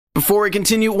Before we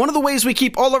continue, one of the ways we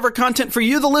keep all of our content for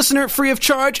you, the listener, free of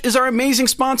charge is our amazing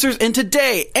sponsors, and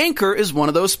today, Anchor is one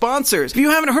of those sponsors. If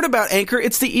you haven't heard about Anchor,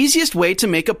 it's the easiest way to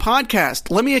make a podcast.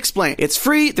 Let me explain. It's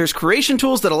free, there's creation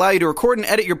tools that allow you to record and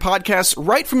edit your podcasts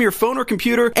right from your phone or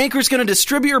computer. Anchor is going to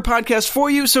distribute your podcast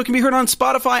for you so it can be heard on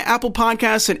Spotify, Apple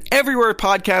Podcasts, and everywhere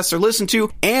podcasts are listened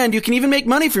to, and you can even make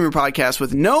money from your podcast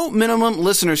with no minimum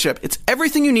listenership. It's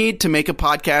everything you need to make a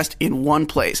podcast in one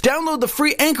place. Download the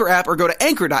free Anchor app or go to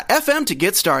anchor.fm to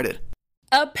get started.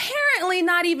 Apparently,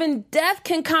 not even death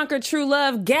can conquer true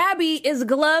love. Gabby is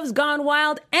gloves gone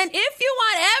wild. And if you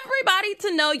want everybody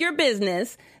to know your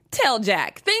business, tell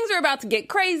Jack. Things are about to get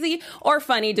crazy or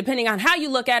funny, depending on how you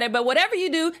look at it. But whatever you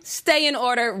do, stay in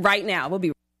order right now. We'll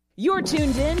be You're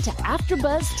tuned in to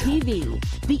AfterBuzz TV,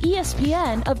 the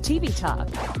ESPN of TV talk.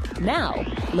 Now,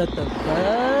 let the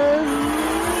buzz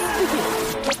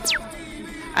begin.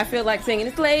 I feel like singing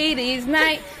 "It's Ladies'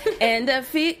 Night" and the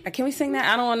feet. Can we sing that?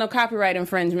 I don't want no copyright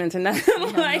infringements and nothing.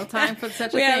 We have no time for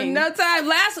such a we thing. We have no time.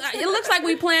 It looks like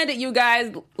we planned it, you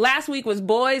guys. Last week was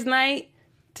boys' night.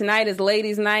 Tonight is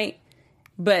ladies' night.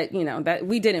 But, you know, that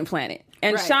we didn't plan it.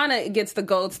 And right. Shauna gets the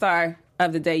gold star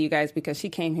of the day, you guys, because she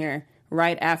came here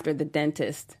right after the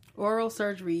dentist. Oral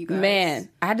surgery, you guys. Man,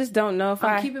 I just don't know if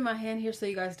I'm keeping my hand here so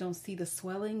you guys don't see the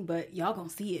swelling, but y'all gonna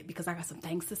see it because I got some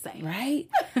things to say. Right?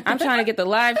 I'm trying to get the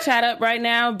live chat up right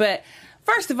now, but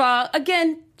first of all,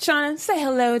 again, Shauna, say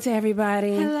hello to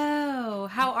everybody. Hello.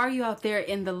 How are you out there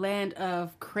in the land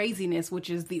of craziness,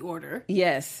 which is the order?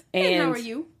 Yes. And how are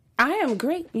you? I am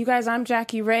great. You guys, I'm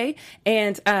Jackie Ray,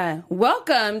 and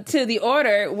welcome to The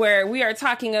Order, where we are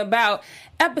talking about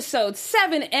episodes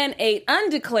 7 and 8,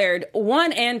 Undeclared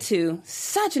 1 and 2.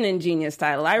 Such an ingenious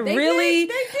title. I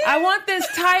want this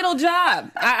title job.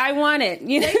 I want it.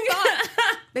 You know?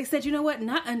 They said, you know what?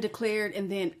 Not Undeclared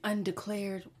and then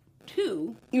Undeclared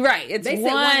 2. Right. It's they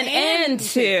 1 and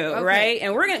 2, okay. Right?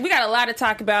 And we got a lot to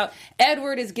talk about.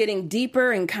 Edward is getting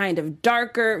deeper and kind of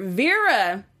darker.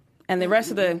 Vera and the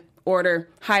rest of the Order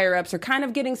higher-ups are kind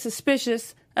of getting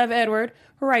suspicious of Edward,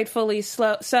 rightfully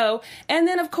so. And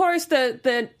then, of course,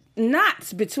 the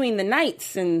knots between the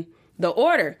Knights and the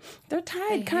Order, they're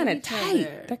tied kind of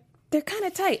tight. They're kind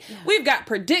of tight. Yeah. We've got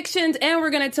predictions, and we're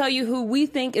going to tell you who we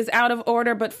think is out of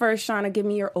order. But first, Shauna, give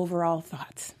me your overall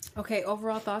thoughts. Okay,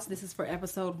 overall thoughts. This is for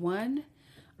episode 1.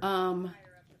 Overall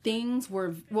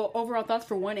thoughts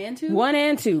for 1 and 2? 1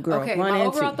 and 2, girl. Okay, my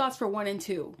overall thoughts for 1 and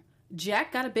 2.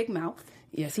 Jack got a big mouth.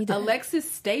 Yes, he did. Alexis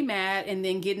stay mad and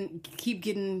then keep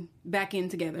getting back in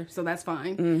together, so that's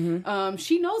fine. Mm-hmm.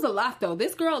 She knows a lot, though.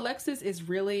 This girl, Alexis, is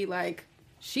really like,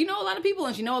 she know a lot of people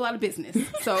and she know a lot of business,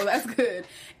 so that's good.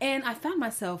 And I found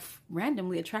myself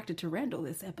randomly attracted to Randall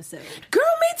this episode. Girl,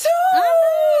 me too!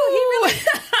 I know!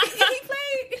 He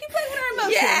played with her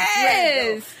emotions. Yes!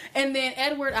 Randall. And then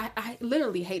Edward, I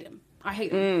literally hate him. I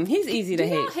hate him. He's easy to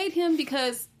hate. Do y'all hate him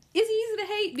because... Is he easy to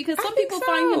hate? Because some people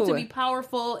find him to be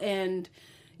powerful and,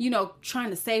 you know,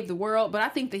 trying to save the world. But I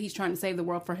think that he's trying to save the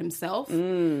world for himself.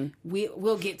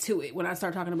 We'll get to it when I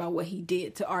start talking about what he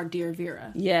did to our dear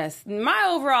Vera. Yes.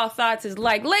 My overall thoughts is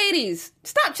like, ladies,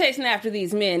 stop chasing after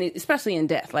these men, especially in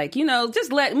death. Like, you know,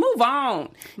 just move on.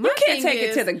 You can't take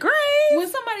it to the grave. When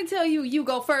somebody tell you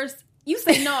go first, you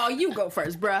say, no, you go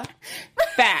first, bruh.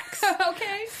 Facts.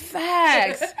 Okay.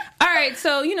 Facts. All right.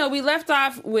 So, you know, we left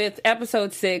off with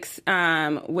episode 6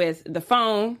 with the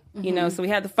phone, you know, so we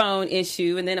had the phone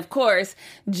issue. And then, of course,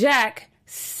 Jack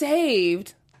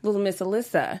saved little Miss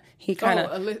Alyssa. He kind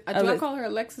of... do I call her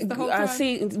Alexis the whole time?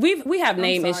 See, we have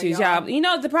name issues, y'all. You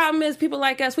know, the problem is people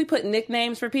like us, we put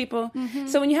nicknames for people.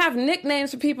 So when you have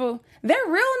nicknames for people, their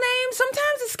real name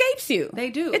sometimes escapes you.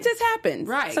 They do. It just happens.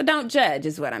 Right. So don't judge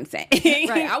is what I'm saying.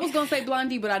 Right. I was going to say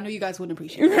Blondie, but I knew you guys wouldn't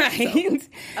appreciate it. Right.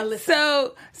 So,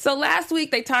 Alyssa. So last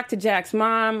week they talked to Jack's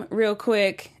mom real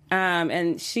quick.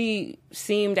 And she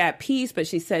seemed at peace, but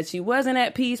she said she wasn't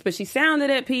at peace, but she sounded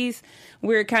at peace.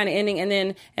 We're kind of ending.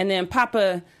 And then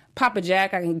Papa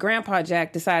Jack, Grandpa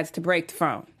Jack decides to break the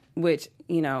phone, which,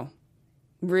 you know,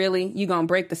 really, you going to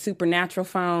break the supernatural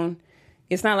phone?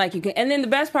 It's not like you can. And then the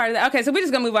best part of that, okay, so we're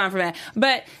just going to move on from that.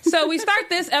 But so we start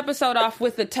this episode off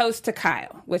with the toast to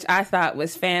Kyle, which I thought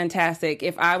was fantastic.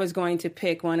 If I was going to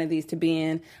pick one of these to be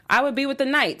in, I would be with the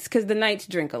Knights, because the Knights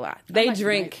drink a lot. They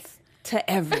drink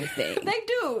to everything. They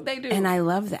do. And I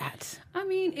love that. I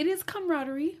mean, it is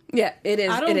camaraderie. Yeah, it is.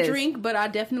 I don't drink, but I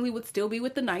definitely would still be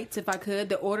with the Knights if I could.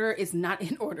 The Order is not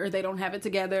in order. They don't have it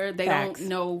together. They don't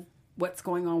know what's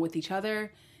going on with each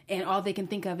other. And all they can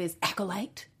think of is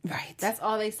acolyte. Right. That's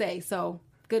all they say. So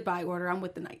goodbye, Order. I'm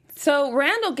with the Knights. So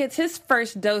Randall gets his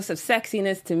first dose of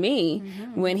sexiness to me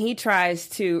when he tries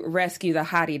to rescue the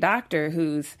hottie doctor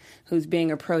who's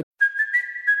being approached.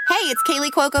 it's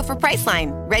Kaylee Cuoco for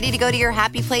Priceline. Ready to go to your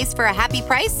happy place for a happy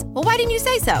price? Well, why didn't you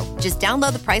say so? Just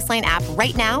download the Priceline app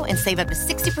right now and save up to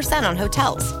 60% on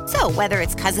hotels. So whether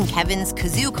it's Cousin Kevin's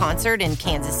Kazoo Concert in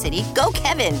Kansas City, go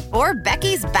Kevin, or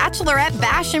Becky's Bachelorette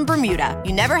Bash in Bermuda,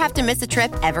 you never have to miss a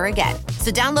trip ever again.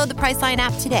 So download the Priceline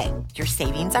app today. Your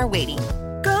savings are waiting.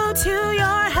 Go to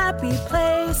your happy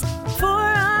place for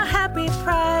a happy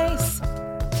price.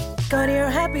 Go to your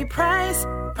happy price,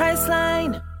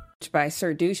 Priceline. By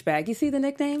Sir Douchebag. You see the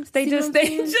nicknames? They just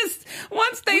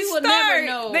once they start, never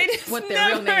know they just what their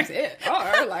real names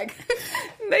are. Like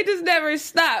they just never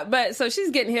stop. But so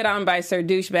she's getting hit on by Sir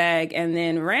Douchebag, and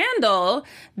then Randall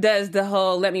does the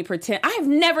whole let me pretend. I've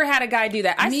never had a guy do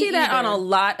that. I see that on a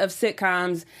lot of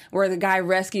sitcoms where the guy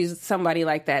rescues somebody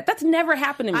like that. That's never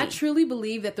happened to me. I truly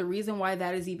believe that the reason why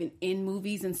that is even in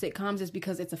movies and sitcoms is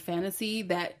because it's a fantasy.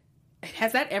 That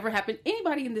has that ever happened?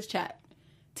 Anybody in this chat?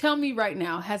 Tell me right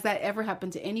now, has that ever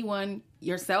happened to anyone,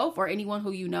 yourself or anyone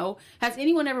who you know? Has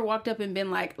anyone ever walked up and been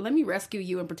like, let me rescue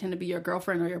you and pretend to be your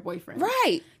girlfriend or your boyfriend?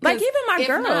 Right. Like even my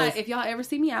girls. If y'all ever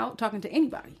see me out talking to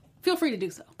anybody, feel free to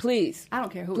do so. Please. I don't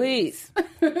care who. Please.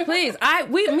 Please.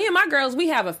 Me and my girls, we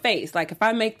have a face. Like if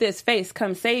I make this face,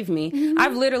 come save me.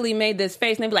 I've literally made this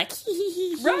face and they be like, hee hee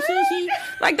hee hee hee.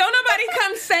 Like don't nobody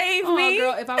come save me.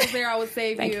 Girl, if I was there, I would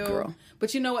save Thank you. you, girl.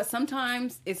 But you know what?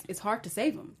 Sometimes it's hard to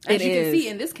save them. As you can see,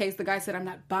 in this case, the guy said, I'm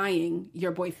not buying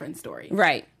your boyfriend story.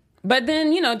 Right. But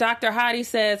then, Dr. Hottie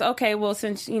says, okay, well,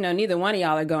 since, neither one of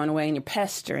y'all are going away and you're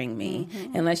pestering me,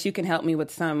 unless you can help me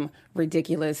with some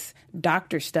ridiculous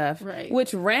doctor stuff, right.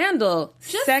 Which Randall,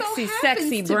 just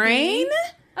sexy brain.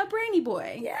 A brainy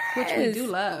boy. Yes. Which we do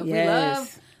love. Yes. We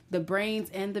love the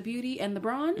brains and the beauty and the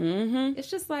brawn. Mm-hmm.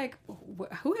 It's just like,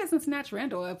 who hasn't snatched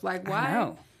Randall up? Like,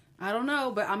 why? I don't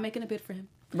know, but I'm making a bid for him.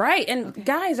 Right, and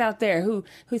guys out there who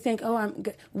think,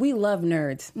 we love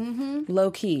nerds, low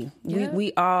key. Yeah.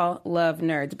 We all love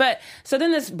nerds. But so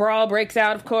then this brawl breaks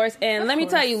out, of course, and let me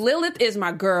tell you, Lilith is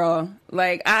my girl.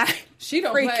 Like she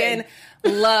don't freaking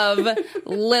love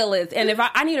Lilith, and if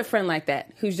I need a friend like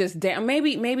that who's just down,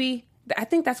 maybe I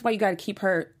think that's why you got to keep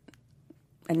her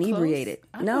inebriated.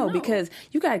 No, because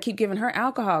you got to keep giving her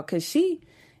alcohol because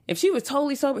if she was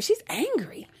totally sober, she's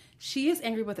angry. She is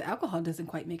angry, but the alcohol doesn't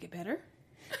quite make it better.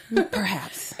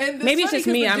 Perhaps. Maybe it's just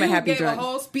me. I'm a happy drunk. Gave a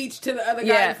whole speech to the other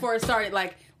guy before it started.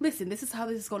 Like, listen, this is how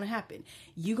this is going to happen.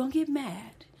 You going to get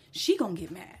mad. She going to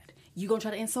get mad. You going to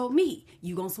try to insult me.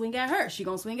 You going to swing at her. She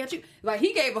going to swing at you. Like,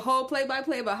 he gave a whole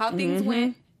play-by-play about how things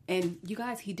went. And you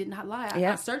guys, he did not lie.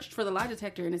 I searched for the lie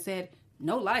detector and it said,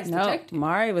 no lies detected.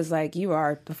 Mari was like, you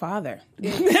are the father.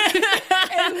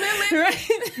 And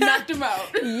Lilith knocked him out.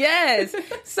 Yes.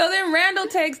 So then Randall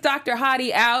takes Dr.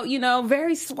 Hottie out,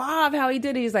 very suave how he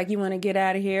did it. He's like, you want to get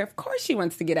out of here? Of course she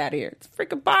wants to get out of here. It's a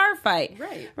freaking bar fight.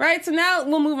 Right? So now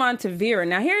we'll move on to Vera.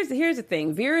 Now here's the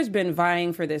thing. Vera's been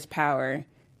vying for this power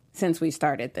since we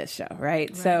started this show,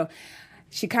 right? So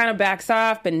she kind of backs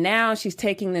off, but now she's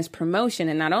taking this promotion.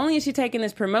 And not only is she taking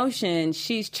this promotion,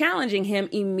 she's challenging him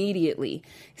immediately,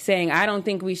 saying, I don't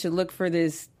think we should look for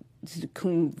this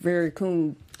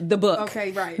the book.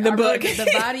 Okay, right. The book.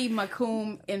 The Body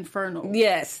Makum Infernal.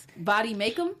 Yes. Body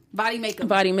Make 'em? Body Make 'em.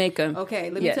 Body Make 'em. Okay,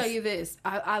 let me tell you this.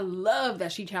 I love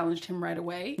that she challenged him right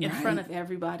away in front of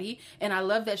everybody. And I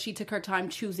love that she took her time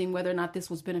choosing whether or not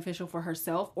this was beneficial for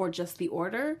herself or just the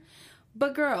order.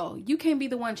 But girl, you can't be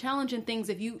the one challenging things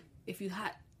if you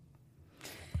hot.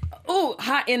 Oh,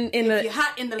 hot in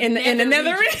the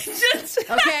nether regions.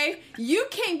 Okay, you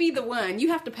can't be the one. You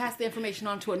have to pass the information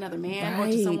on to another man or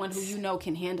to someone who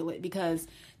can handle it. Because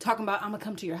talking about I'm gonna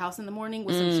come to your house in the morning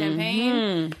with some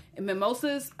champagne and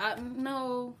mimosas,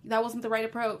 no, that wasn't the right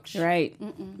approach. Right.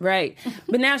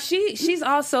 But now she's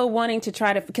also wanting to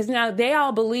try to, because now they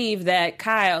all believe that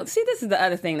Kyle. See, this is the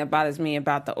other thing that bothers me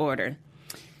about the order.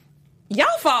 Y'all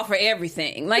fall for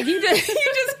everything. Like, you're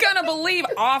just gonna believe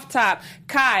off top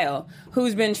Kyle,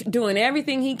 who's been doing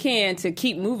everything he can to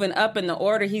keep moving up in the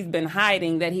order. He's been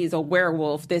hiding that he's a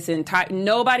werewolf this entire...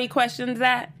 Nobody questions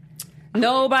that?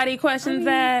 Nobody questions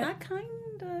that? I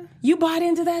kinda... You bought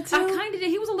into that too? I kinda did.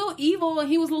 He was a little evil and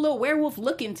he was a little werewolf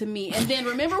looking to me. And then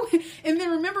remember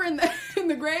in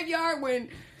the graveyard when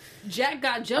Jack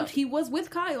got jumped, he was with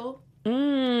Kyle.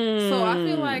 So I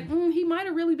feel like he might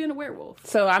have really been a werewolf.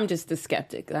 So I'm just the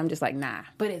skeptic. I'm just like, nah.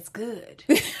 But it's good.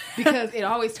 Because it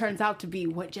always turns out to be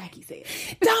what Jackie said.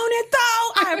 Don't it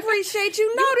though? I appreciate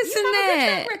you noticing you that. Have a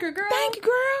good track record, girl. Thank you,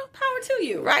 girl. Power to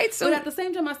you. Right. So, but at the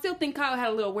same time, I still think Kyle had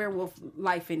a little werewolf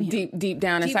life in him. Deep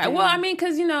down inside. Well, I mean,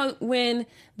 because, when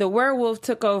the werewolf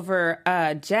took over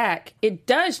Jack, it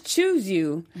does choose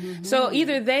you. Mm-hmm. So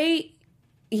either they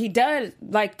he does,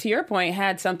 like, to your point,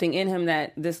 had something in him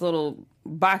that this little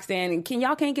box in.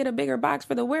 Y'all can't get a bigger box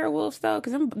for the werewolves, though?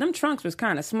 Because them trunks was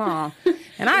kind of small.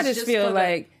 And I just feel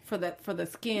like... For the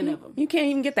skin of them. You can't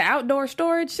even get the outdoor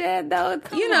storage shed, though.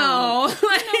 You know. You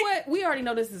know what? We already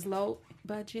know this is low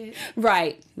budget.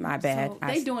 Right. My bad. So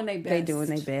they doing their best. They doing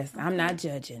their best. I'm not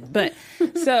judging. But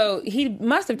so he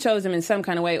must have chosen him in some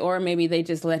kind of way, or maybe they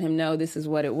just let him know this is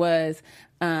what it was.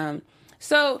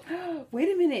 So wait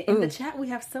a minute. In the chat we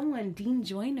have someone, Dean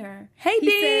Joyner. Hey,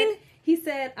 Dean. He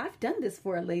said, I've done this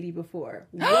for a lady before.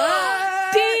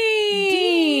 What?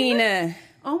 Dean.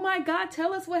 Oh my God,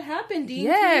 tell us what happened, Dean.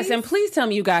 Yes, please. and please tell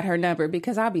me you got her number,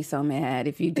 because I'll be so mad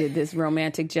if you did this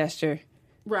romantic gesture.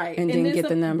 Right. And didn't get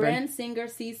the number. Brand Singer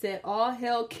C said, all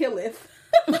hell killeth.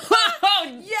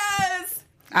 Oh, yes.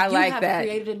 I like that. You have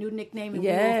created a new nickname, and we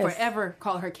will forever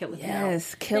call her Killeth.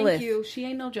 Yes, now. Killeth. Thank you. She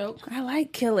ain't no joke. I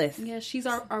like Killeth. Yeah, she's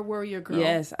our warrior girl.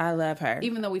 Yes, I love her.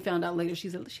 Even though we found out later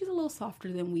she's a little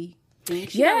softer than we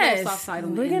think. She yes, got a little soft side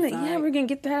on the inside. We're gonna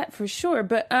get that for sure.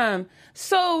 But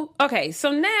so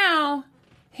now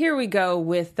here we go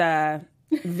with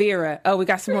Vera. Oh, we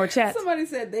got some more chats. Somebody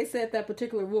said that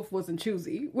particular wolf wasn't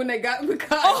choosy when they got the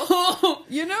Kyle. Oh,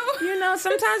 you know,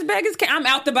 sometimes beggars can't. I'm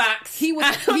out the box. He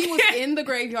was in the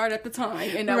graveyard at the time,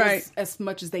 and that was as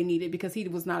much as they needed, because he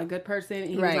was not a good person and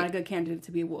he was not a good candidate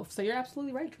to be a wolf. So you're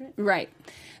absolutely right, Trent. Right.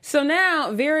 So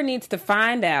now Vera needs to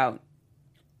find out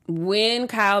when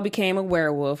Kyle became a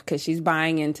werewolf, because she's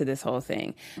buying into this whole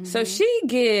thing. Mm-hmm. So she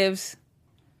gives...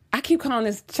 I keep calling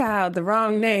this child the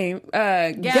wrong name.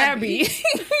 Gabby.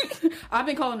 I've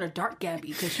been calling her Dark Gabby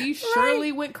because she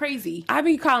surely went crazy. I've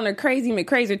been calling her Crazy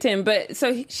McCrazerton. But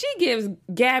so she gives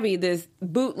Gabby this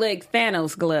bootleg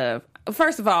Thanos glove.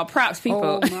 First of all, props,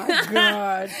 people. Oh my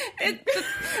God.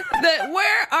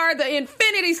 Where are the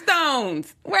Infinity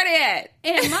Stones? Where they at?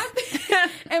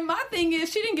 And my thing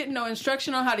is, she didn't get no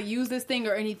instruction on how to use this thing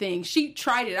or anything. She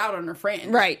tried it out on her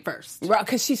friend first. Right,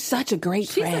 because she's such a great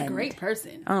friend. She's a great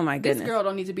person. Oh my goodness. This girl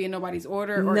don't need to be in nobody's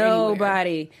order or nobody.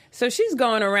 Anywhere. So she's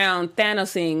going around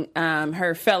Thanosing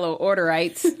her fellow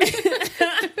orderites,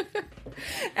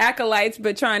 acolytes,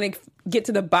 but trying to get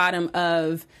to the bottom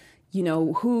of...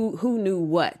 who knew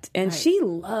what. And she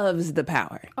loves the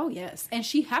power. Oh, yes. And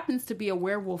she happens to be a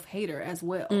werewolf hater as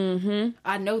well. Mm-hmm.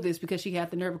 I know this because she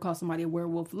had the nerve to call somebody a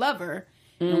werewolf lover.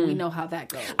 And we know how that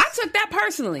goes. I took that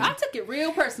personally. I took it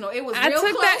real personal. It was real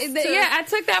close. I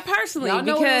took that personally. Y'all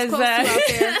know because, it was close to out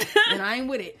there, and I ain't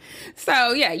with it.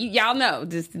 So, yeah, y'all know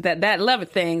just that love of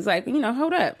things. Like,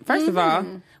 hold up. First of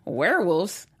all,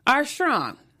 werewolves are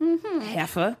strong. Mm-hmm.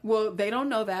 Heifer. Well, they don't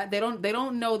know that. They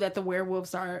don't know that the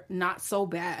werewolves are not so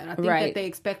bad. I think that they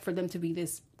expect for them to be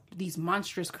these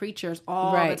monstrous creatures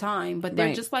all the time, but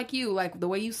they're just like you, like the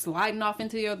way you sliding off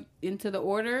into the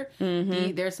order.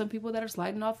 Mm-hmm. There's some people that are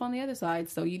sliding off on the other side,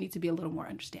 so you need to be a little more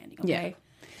understanding. Okay.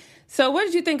 Yeah. So, what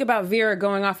did you think about Vera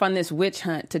going off on this witch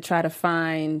hunt to try to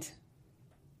find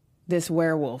this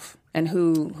werewolf and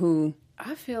who?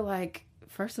 I feel like,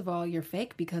 first of all, you're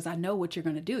fake, because I know what you're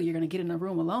going to do. You're going to get in a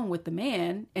room alone with the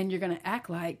man, and you're going to act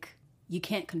like you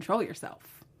can't control yourself.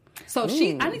 So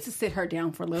I need to sit her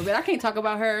down for a little bit. I can't talk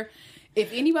about her.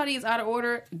 If anybody is out of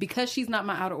order, because she's not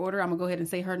my out of order, I'm going to go ahead and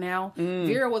say her now.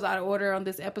 Vera was out of order on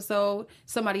this episode.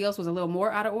 Somebody else was a little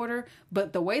more out of order.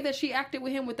 But the way that she acted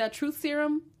with him with that truth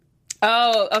serum...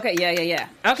 Oh, okay, yeah.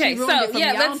 Okay, so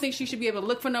I don't think she should be able to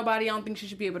look for nobody. I don't think she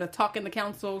should be able to talk in the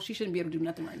council. She shouldn't be able to do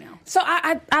nothing right now. So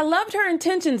I loved her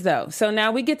intentions, though. So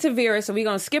now we get to Vera. So we're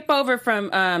gonna skip over from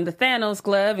the Thanos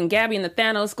glove and Gabby and the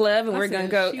Thanos glove, and we're gonna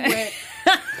go.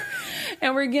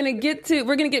 And we're gonna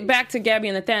get back to Gabby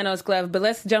and the Thanos glove, but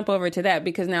let's jump over to that,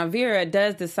 because now Vera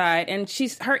does decide, and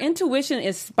her intuition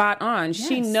is spot on. Yes.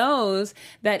 She knows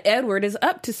that Edward is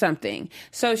up to something.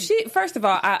 So first of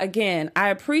all, I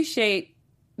appreciate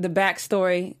the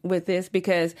backstory with this,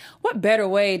 because what better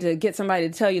way to get somebody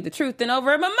to tell you the truth than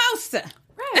over a mimosa?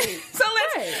 Right. So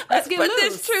let's put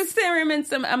this truth serum in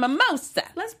a mimosa.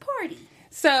 Let's party.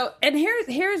 So, and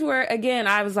here's where, again,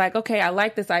 I was like, okay, I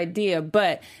like this idea,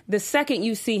 but the second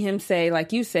you see him say,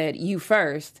 like you said, you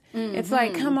first, it's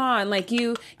like, come on, like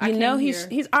you know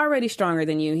he's already stronger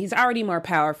than you. He's already more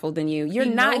powerful than you. You're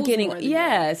not getting,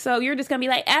 so you're just going to be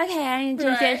like, okay,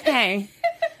 okay.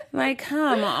 Like,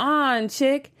 come on,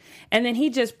 chick. And then he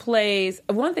just plays.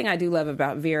 One thing I do love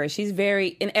about Vera, she's very,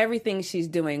 in everything she's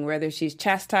doing, whether she's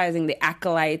chastising the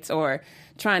acolytes or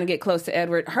trying to get close to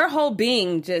Edward, her whole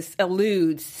being just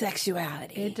eludes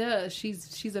sexuality. It does.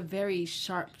 She's a very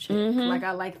sharp chick. Like,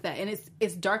 I like that. And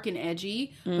it's dark and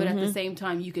edgy, but at the same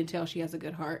time, you can tell she has a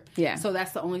good heart. Yeah. So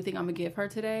that's the only thing I'm going to give her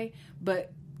today.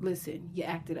 But Listen, you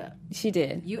acted up. She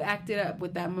did. You acted up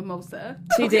with that mimosa.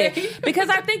 She did. Because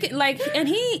I think, like, and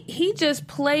he just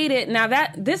played it. Now,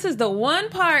 this is the one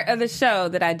part of the show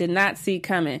that I did not see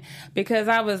coming. Because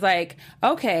I was like,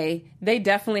 okay, they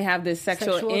definitely have this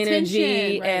sexual energy.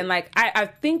 Tension, right. And, like, I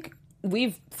think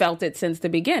we've felt it since the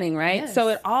beginning, right? Yes. So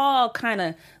it all kind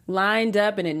of lined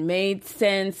up and it made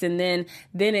sense. And then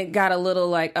it got a little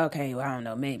like, okay, well, I don't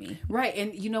know, maybe. Right.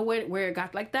 And you know where it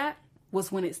got like that? Was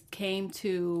when it came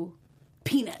to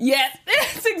peanuts. Yes,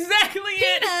 that's exactly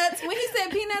it. Peanuts. When he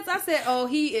said peanuts, I said, oh,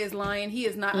 he is lying. He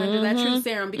is not under that true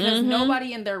serum, because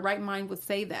nobody in their right mind would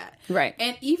say that. Right.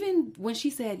 And even when she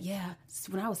said, yeah,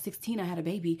 when I was 16, I had a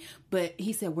baby, but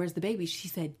he said, where's the baby? She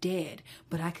said, dead,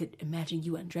 but I could imagine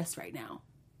you undressed right now.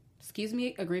 Excuse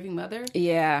me, a grieving mother?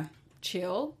 Yeah.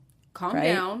 Chill. Calm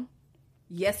down.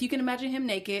 Yes, you can imagine him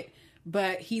naked,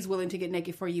 but he's willing to get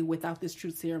naked for you without this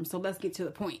truth serum. So let's get to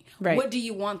the point. Right. What do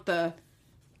you want the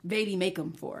baby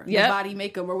make-em for? Yep. The body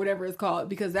make-em or whatever it's called?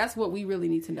 Because that's what we really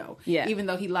need to know. Yeah. Even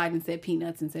though he lied and said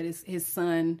peanuts and said his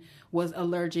son was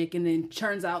allergic, and then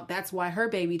turns out that's why her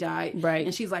baby died. Right.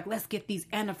 And she's like, let's get these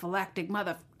anaphylactic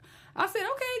mother... I said,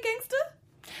 okay, gangster.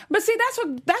 But see,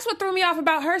 that's what threw me off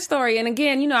about her story. And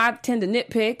again, you know, I tend to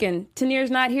nitpick, and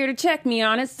Tanir's not here to check me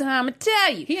on it, so I'm going to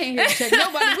tell you. He ain't here to check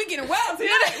nobody. We getting wild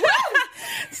tonight.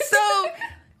 So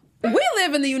we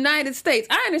live in the United States.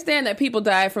 I understand that people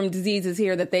die from diseases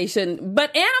here that they shouldn't.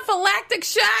 But anaphylactic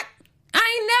shock,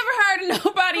 I ain't never heard of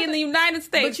nobody in the United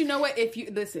States. But you know what? If you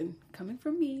listen, coming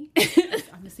from me,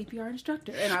 I'm a CPR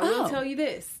instructor, and I will tell you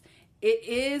this: it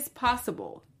is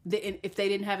possible that if they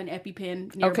didn't have an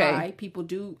EpiPen nearby, people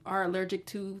are allergic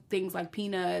to things like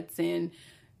peanuts and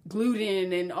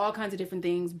gluten and all kinds of different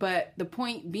things. But the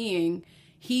point being,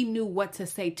 he knew what to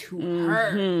say to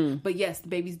her. But yes, the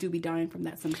babies do be dying from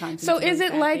that sometimes. So is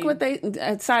it like what they,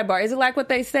 sidebar, is it like what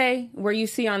they say where you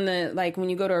see on the, like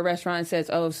when you go to a restaurant, it says,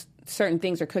 oh, certain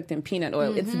things are cooked in peanut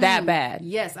oil. It's that bad.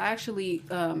 Yes, I actually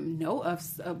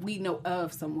we know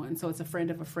of someone, so it's a friend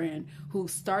of a friend, who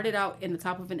started out in the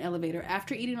top of an elevator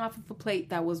after eating off of a plate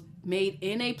that was made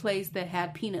in a place that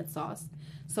had peanut sauce.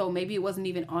 So maybe it wasn't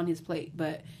even on his plate,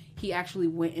 but he actually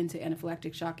went into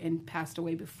anaphylactic shock and passed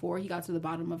away before he got to the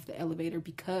bottom of the elevator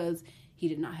because he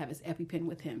did not have his EpiPen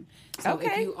with him. So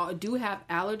if you do have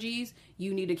allergies,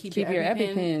 you need to keep your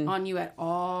EpiPen on you at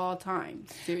all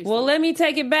times. Seriously. Well, let me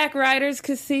take it back, writers,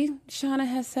 because see, Shauna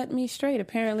has set me straight.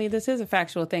 Apparently, this is a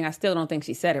factual thing. I still don't think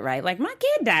she said it right. Like, my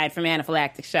kid died from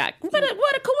anaphylactic shock. What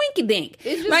a coinky dink.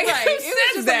 It's just like, right.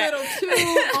 It was just a little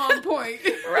too on point.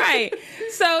 Right.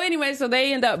 So anyway, so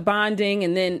they end up bonding,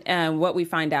 and then what we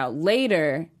find out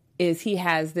later is he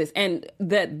has this, and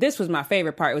this was my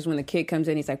favorite part, was when the kid comes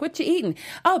in, he's like, what you eating?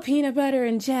 Oh, peanut butter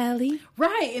and jelly.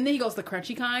 Right. And then he goes the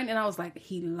crunchy kind, and I was like,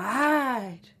 he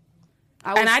lied.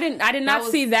 I did not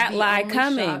see that lie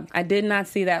coming. Shock. I did not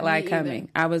see that lie coming.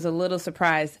 I was a little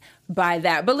surprised by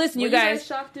that. But listen, you guys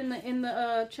shocked in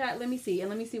the chat. Let me see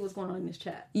what's going on in this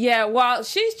chat. Yeah, while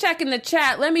she's checking the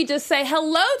chat, let me just say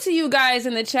hello to you guys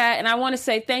in the chat, and I want to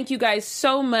say thank you guys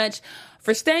so much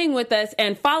for staying with us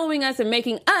and following us and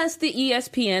making us the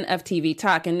ESPN of TV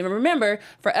Talk. And remember,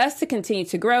 for us to continue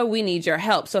to grow, we need your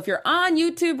help. So if you're on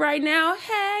YouTube right now,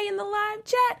 hey, in the live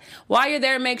chat, while you're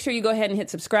there, make sure you go ahead and hit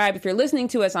subscribe. If you're listening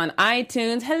to us on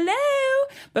iTunes, hello.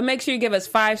 But make sure you give us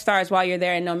 5 stars while you're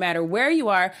there. And no matter where you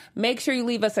are, make sure you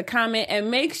leave us a comment, and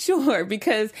make sure,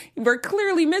 because we're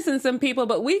clearly missing some people,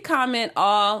 but we comment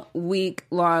all week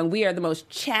long. We are the most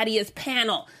chattiest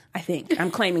panel. I think.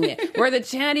 I'm claiming it. We're the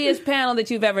chattiest panel that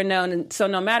you've ever known. And so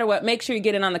no matter what, make sure you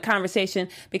get in on the conversation,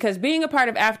 because being a part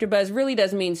of AfterBuzz really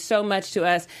does mean so much to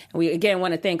us. And we, again,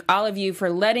 want to thank all of you for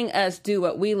letting us do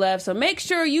what we love. So make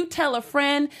sure you tell a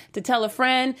friend to tell a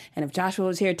friend. And if Joshua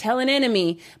was here, tell an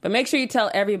enemy. But make sure you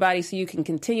tell everybody so you can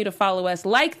continue to follow us,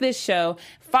 like this show.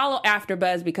 Follow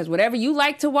AfterBuzz, because whatever you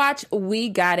like to watch, we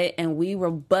got it. And we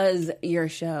will buzz your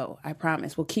show. I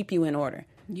promise. We'll keep you in order.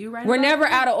 We're never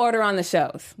out of order on the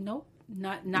shows. Nope.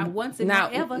 Not once and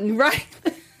not ever. Right.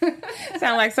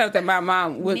 Sound like something my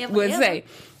mom would say.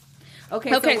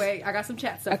 Okay, so wait, I got some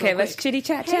chat stuff. Okay, let's chitty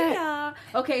chat.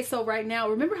 Okay, so right now,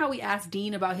 remember how we asked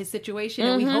Dean about his situation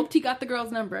and we hoped he got the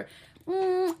girl's number?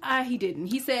 He didn't.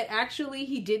 He said actually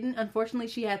he didn't. Unfortunately,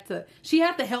 she had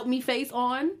to help me face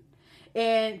on.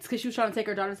 And it's because she was trying to take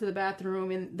her daughter to the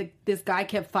bathroom, and this guy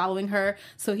kept following her.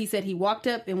 So he said he walked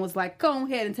up and was like, go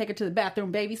ahead and take her to the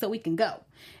bathroom, baby, so we can go.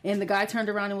 And the guy turned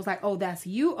around and was like, oh, that's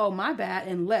you? Oh, my bad,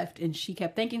 and left. And she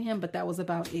kept thanking him, but that was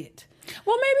about it.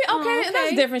 Well, maybe okay,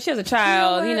 that's different. She has a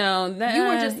child, you know. You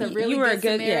were just a really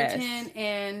good Samaritan,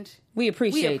 and we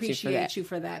appreciate you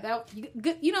for that. That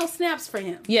good, you know, snaps for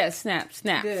him. Yes, snaps.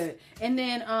 Good. And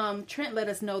then Trent let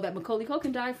us know that Macaulay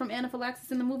Culkin died from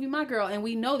anaphylaxis in the movie My Girl, and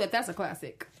we know that that's a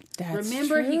classic.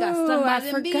 Remember, true. He got stung by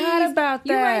them bees. I forgot about that.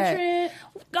 You're right, Trent.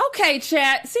 Okay,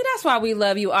 chat. See, that's why we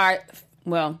love you. Our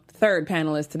third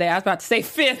panelist today. I was about to say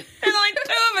fifth. There's only two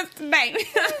of us today.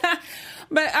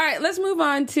 But all right, let's move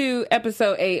on to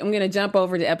episode 8. I'm going to jump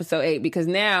over to episode 8 because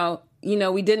now, you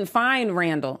know, we didn't find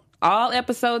Randall. All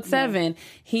episode 7,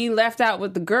 he left out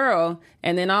with the girl,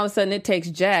 and then all of a sudden it takes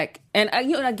Jack. And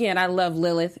again, I love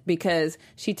Lilith because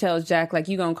she tells Jack, like,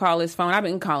 you going to call his phone? I've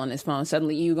been calling his phone.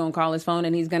 Suddenly you going to call his phone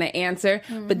and he's going to answer.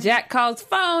 Mm-hmm. But Jack calls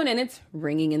phone and it's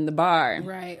ringing in the bar.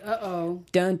 Right. Uh-oh.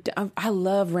 Dun, dun. I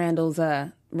love Randall's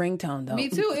ringtone though. Me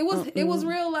too. It was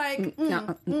real like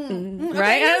right.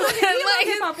 Okay,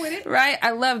 hip hop with it. Right. I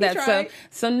love that.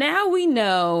 So now we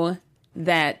know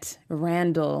that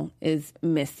Randall is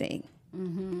missing.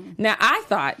 Mm-hmm. Now I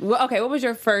thought, what was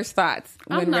your first thoughts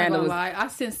when I'm not Randall gonna was? lie. I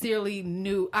sincerely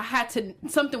knew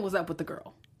something was up with the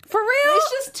girl. For real?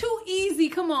 It's just too easy.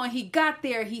 Come on, he got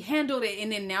there, he handled it,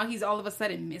 and then now he's all of a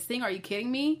sudden missing. Are you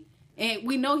kidding me? And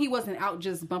we know he wasn't out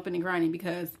just bumping and grinding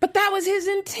because... But that was his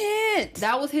intent.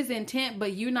 That was his intent,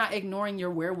 but you're not ignoring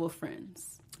your werewolf friends.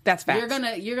 That's facts.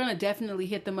 You're gonna definitely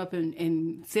hit them up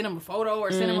and send them a photo or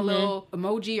send them a little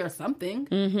emoji or something.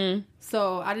 Mm-hmm.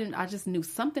 So I just knew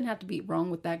something had to be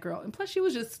wrong with that girl. And plus she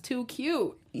was just too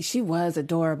cute. She was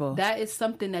adorable. That is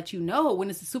something that you know. When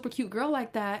it's a super cute girl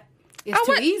like that, it's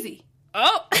too easy.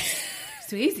 Oh. It's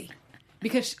too easy.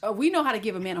 Because we know how to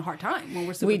give a man a hard time when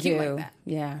we're super cute like that.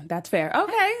 Yeah, that's fair.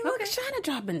 Okay, look, Shauna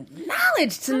dropping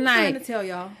knowledge tonight. I'm trying to tell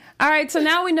y'all. All right, so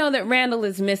now we know that Randall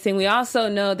is missing. We also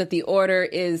know that the Order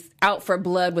is out for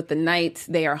blood with the Knights.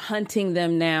 They are hunting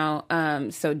them now.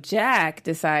 So Jack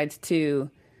decides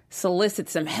to solicit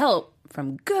some help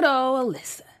from good old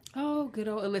Alyssa. Oh, good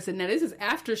old Alyssa. Now, this is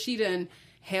after she done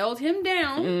held him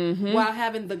down while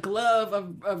having the glove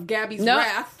of Gabby's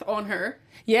wrath on her.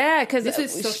 Yeah,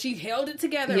 because so she held it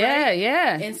together. Yeah, right?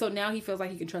 yeah. And so now he feels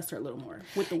like he can trust her a little more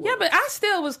with the wolf. Yeah, but I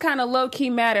still was kind of low key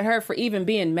mad at her for even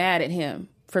being mad at him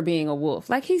for being a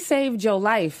wolf. Like, he saved your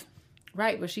life.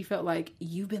 Right, but she felt like,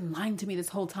 you've been lying to me this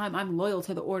whole time. I'm loyal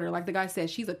to the Order. Like the guy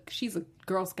said, she's a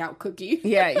Girl Scout cookie.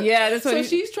 Yeah. That's what. So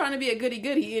she's trying to be a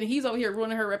goody, and he's over here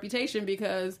ruining her reputation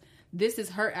because this is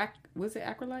her was it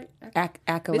acolyte?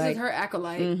 Acolyte. This is her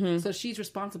acolyte, so she's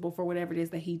responsible for whatever it is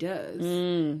that he does.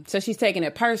 So she's taking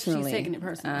it personally. She's taking it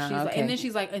personally. She's like, and then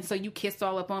she's like, and so you kissed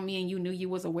all up on me, and you knew you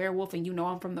was a werewolf, and you know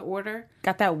I'm from the Order.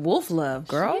 Got that wolf love,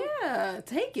 girl. Yeah,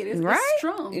 take it. It's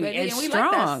strong, baby. It's and we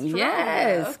strong. Like that strong.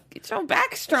 Yes, love. Get your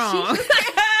back strong.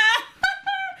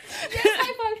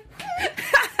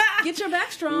 Get your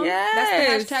back strong. Yes.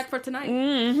 That's the hashtag for tonight.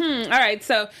 Mm-hmm. All right,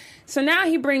 so now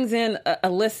he brings in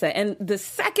Alyssa, and the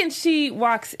second she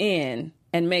walks in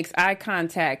and makes eye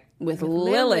contact with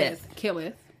Lilith.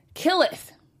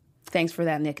 Killeth. Thanks for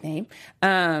that nickname.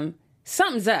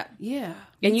 Something's up. Yeah.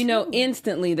 And you know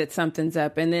instantly that something's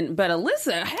up. And then, but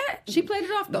Alyssa, she played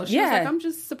it off though. She was like, I'm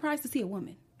just surprised to see a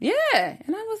woman. Yeah.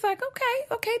 And I was like, okay,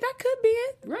 that could be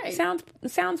it. Right.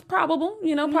 Sounds probable,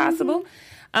 possible.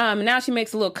 Now she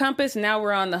makes a little compass. Now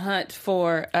we're on the hunt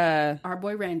for our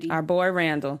boy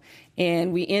Randall.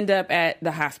 And we end up at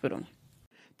the hospital.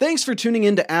 Thanks for tuning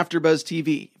in to AfterBuzz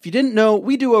TV. If you didn't know,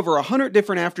 we do over 100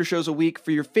 different after shows a week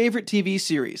for your favorite TV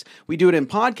series. We do it in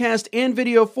podcast and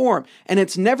video form, and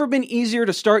it's never been easier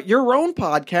to start your own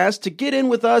podcast to get in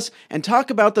with us and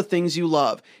talk about the things you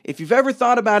love. If you've ever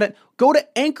thought about it, go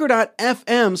to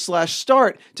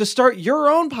anchor.fm/start to start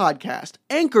your own podcast.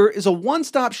 Anchor is a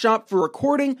one-stop shop for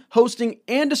recording, hosting,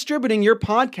 and distributing your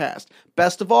podcast.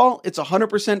 Best of all, it's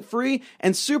 100% free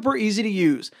and super easy to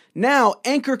use. Now,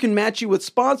 Anchor can match you with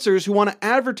sponsors who want to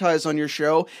advertise on your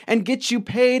show and get you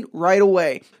paid right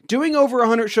away. Doing over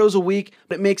 100 shows a week,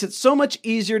 it makes it so much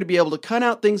easier to be able to cut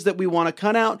out things that we want to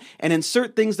cut out and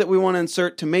insert things that we want to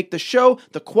insert to make the show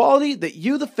the quality that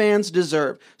you, the fans,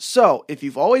 deserve. So, if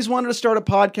you've always wanted to start a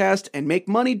podcast and make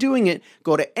money doing it,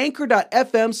 go to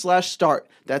anchor.fm/start.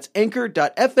 That's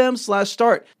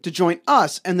anchor.fm/start to join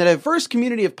us and the diverse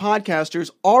community of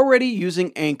podcasters already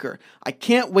using Anchor. I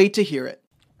can't wait to hear it.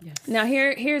 Yes. Now,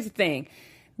 here's the thing.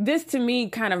 This, to me,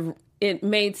 kind of it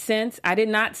made sense. I did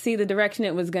not see the direction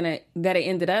that it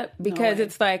ended up, because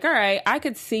it's like, all right, I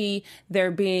could see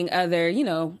there being other,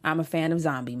 I'm a fan of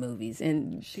zombie movies,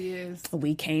 and she is.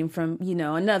 We came from,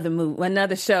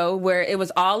 another show where it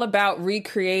was all about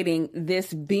recreating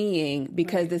this being,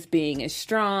 because this being is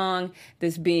strong,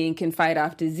 this being can fight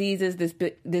off diseases,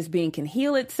 this being can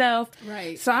heal itself.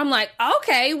 Right. So I'm like,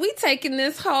 okay, we taking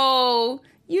this whole,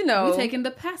 we're taking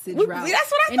the Passage route. That's what I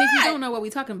thought. And if you don't know what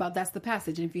we're talking about, that's the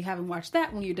Passage. And if you haven't watched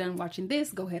that, when you're done watching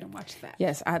this, go ahead and watch that.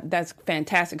 Yes, that's a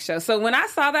fantastic show. So when I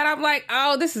saw that, I'm like,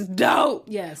 oh, this is dope.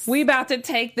 Yes. We about to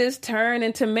take this turn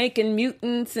into making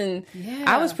mutants, and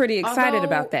I was pretty excited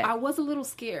about that. I was a little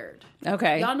scared.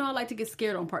 Okay. Y'all know I like to get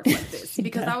scared on parts like this,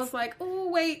 because I was like, oh,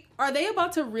 wait, are they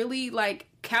about to really,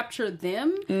 capture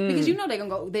them? Because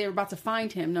they're about to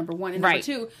find him, number one. And number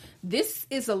two, this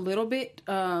is a little bit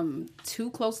too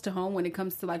close to home when it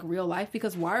comes to real life,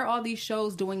 because why are all these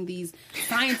shows doing these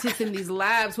scientists in these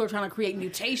labs who are trying to create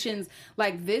mutations?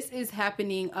 This is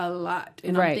happening a lot,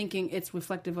 and I'm thinking it's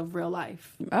reflective of real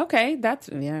life. Okay,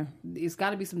 it's got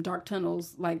to be some dark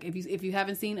tunnels. If you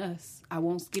haven't seen Us, I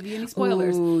won't give you any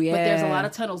spoilers. Ooh, yeah. But there's a lot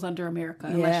of tunnels under America.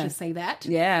 And let's just say that.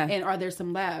 Yeah. And are there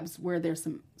some labs where there's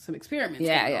some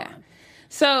experiments? On?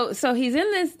 So he's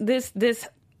in this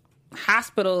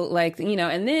hospital,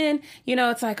 and then,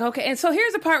 it's like, okay. And so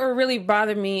here's the part where it really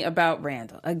bothered me about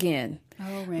Randall. Again,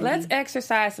 let's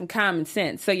exercise some common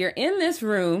sense. So you're in this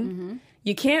room. Mm-hmm.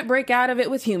 You can't break out of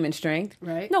it with human strength.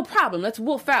 Right. No problem. Let's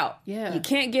wolf out. Yeah. You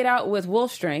can't get out with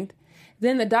wolf strength.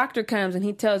 Then the doctor comes and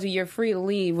he tells you you're free to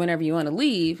leave whenever you want to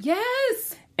leave.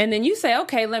 Yes. And then you say,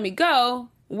 okay, let me go.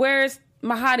 Where's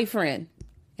my hottie friend?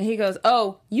 And he goes,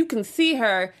 oh, you can see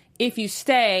her if you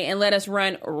stay and let us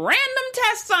run random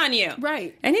tests on you.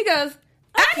 Right. And he goes,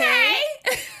 okay.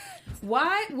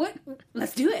 Why? What?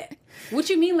 Let's do it.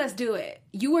 What you mean, let's do it?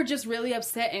 You were just really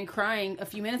upset and crying a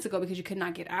few minutes ago because you could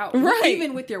not get out. Right.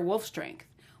 Even with your wolf strength.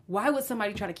 Why would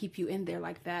somebody try to keep you in there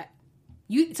like that?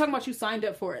 You talking about you signed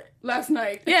up for it last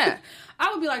night. Yeah.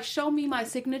 I would be like, show me my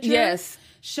signature. Yes.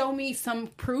 Show me some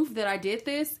proof that I did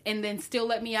this, and then still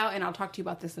let me out, and I'll talk to you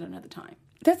about this at another time.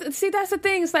 That's the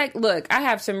thing. It's like, look, I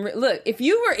have look, if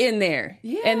you were in there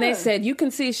and they said, you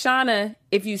can see Shauna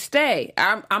if you stay,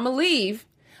 I'm going to leave.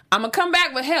 I'm going to come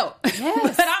back with help.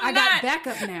 Yes. But I got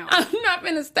backup now. I'm not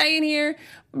going to stay in here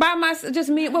by myself. Just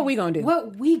me. What we going to do?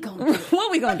 What we going to do?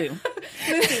 What we going to do?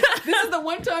 Listen, this is the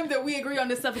one time that we agree on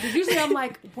this stuff, because usually I'm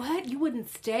like, what? You wouldn't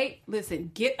stay?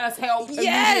 Listen, get us help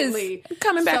immediately.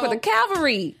 Coming back with the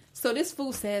cavalry. So this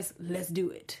fool says, let's do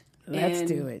it. Let's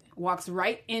do it. Walks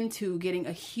right into getting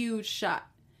a huge shot.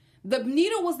 The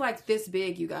needle was like this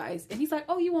big, you guys. And he's like,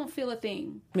 oh, you won't feel a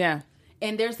thing. Yeah.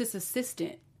 And there's this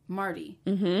assistant, Marty.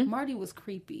 Mm-hmm. Marty was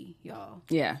creepy, y'all.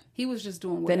 Yeah. He was just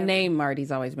doing whatever. The name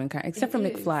Marty's always been kind, except for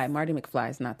McFly. Marty McFly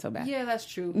is not so bad. Yeah, that's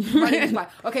true. Marty McFly.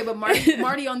 Okay, but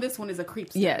Marty on this one is a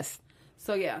creepster. Yes.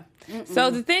 So, yeah.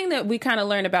 So the thing that we kind of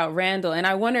learned about Randall, and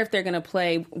I wonder if they're going to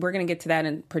play, we're going to get to that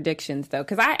in predictions, though,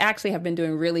 because I actually have been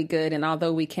doing really good, and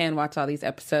although we can watch all these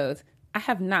episodes, I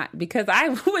have not, because I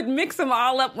would mix them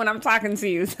all up when I'm talking to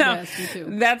you. So yes, me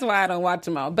too. That's why I don't watch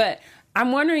them all. But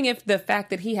I'm wondering if the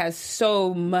fact that he has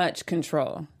so much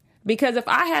control, because if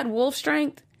I had wolf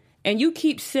strength, and you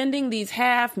keep sending these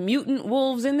half-mutant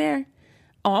wolves in there,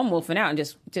 oh, I'm wolfing out and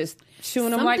just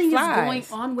chewing them like flies. Something is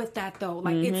going on with that, though.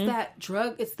 Like, it's that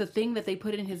drug. It's the thing that they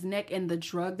put in his neck and the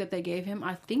drug that they gave him.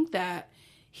 I think that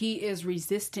he is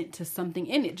resistant to something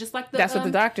in it. Just like that's what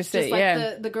the doctor said, just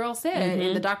like the girl said.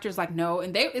 And the doctor's like, no.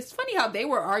 And it's funny how they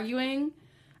were arguing.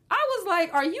 I was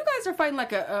like, you guys are fighting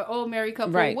like a old married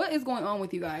couple. Right. What is going on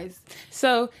with you guys?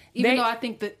 So even though I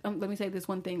think that, let me say this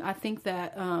one thing. I think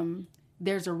that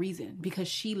there's a reason, because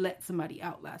she let somebody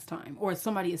out last time, or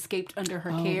somebody escaped under her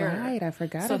care. Right, I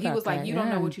forgot. So about he was like, that. "You don't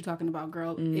know what you're talking about,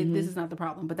 girl. This is not the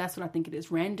problem." But that's what I think it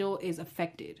is. Randall is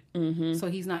affected, so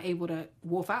he's not able to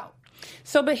wolf out.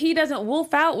 So, but he doesn't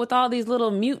wolf out with all these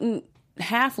little mutant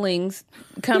halflings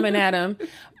coming at him.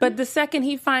 But the second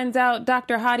he finds out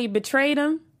Dr. Hottie betrayed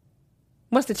him,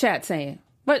 what's the chat saying?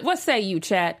 What say you,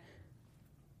 chat?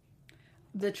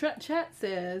 The chat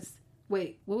says.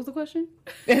 Wait, what was the question?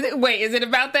 Wait, is it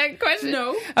about that question?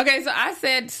 No. Okay, so I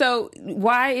said, so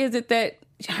why is it that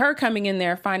her coming in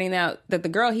there, finding out that the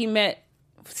girl he met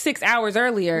 6 hours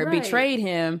earlier betrayed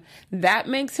him, that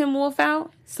makes him wolf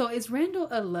out? So is Randall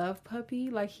a love puppy?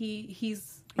 Like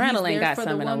Randall ain't got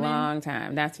some in a long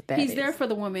time. That's what that is. He's there for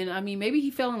the woman. I mean, maybe he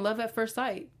fell in love at first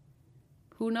sight.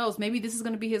 Who knows? Maybe this is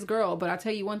going to be his girl. But I'll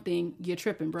tell you one thing, you're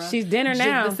tripping, bro. She's dinner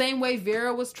now. The same way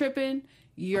Vera was tripping,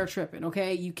 you're tripping,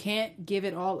 okay? You can't give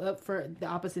it all up for the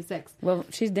opposite sex. Well,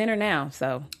 she's dinner now,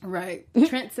 so. Right.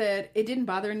 Trent said it didn't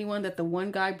bother anyone that the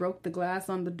one guy broke the glass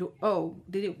on the door. Oh,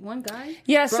 did it? One guy?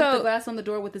 Yeah, broke the glass on the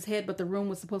door with his head, but the room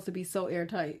was supposed to be so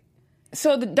airtight.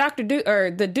 So the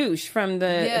the douche from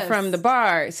the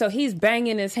bar, so he's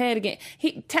banging his head again.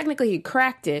 He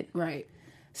cracked it. Right.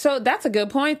 So that's a good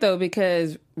point, though,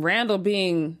 because Randall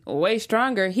being way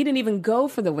stronger, he didn't even go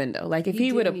for the window. Like, if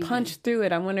he would have punched through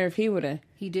it, I wonder if he would have.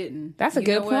 He didn't. That's a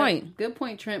good point. Good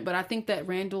point, Trent. But I think that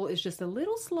Randall is just a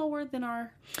little slower than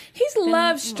He's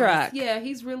love-struck. Yeah,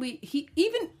 he's really...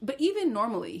 Even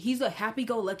normally, he's a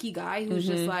happy-go-lucky guy who's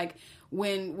just like...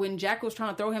 When Jack was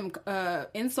trying to throw him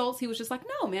insults, he was just like,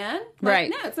 no, man. Like, right.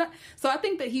 No, it's not. So I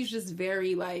think that he's just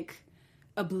very, like...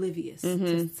 oblivious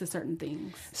to certain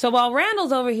things. So while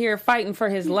Randall's over here fighting for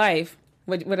his life,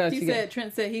 what else you got?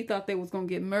 Trent said he thought they was gonna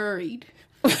get married.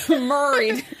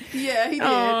 Married. Yeah, he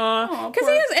did. Because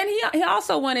he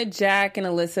also wanted Jack and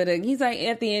Alyssa to. He's like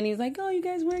at the end. He's like, "Oh, you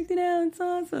guys worked it out. It's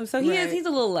awesome." So he's a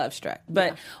little love struck.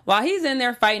 But while he's in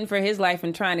there fighting for his life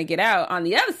and trying to get out, on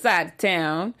the other side of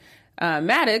town,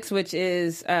 Maddox, which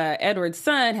is Edward's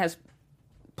son, has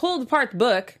pulled apart the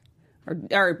book,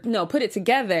 or put it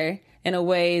together in a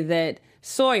way that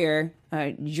Sawyer,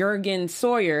 Jurgen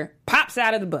Sawyer, pops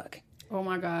out of the book. Oh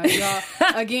my God, y'all.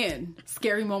 Again,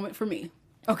 scary moment for me.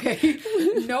 Okay.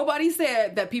 Nobody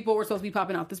said that people were supposed to be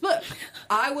popping out this book.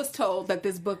 I was told that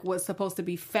this book was supposed to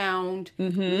be found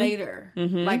later.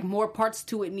 Like, more parts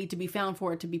to it need to be found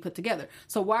for it to be put together.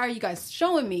 So why are you guys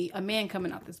showing me a man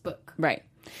coming out this book? Right.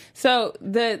 So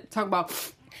talk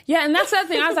about... Yeah, and that's the other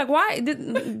thing. I was like, why? Was cocaine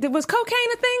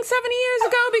a thing 70 years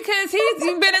ago? Because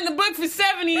he's been in the book for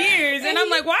 70 years. And I'm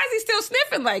like, why is he still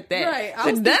sniffing like that? Right.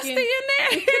 I was Dusty in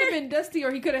there? It could have been Dusty,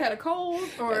 or he could have had a cold.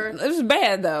 Or it was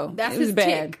bad, though. That's his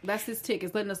tick. That's his tick.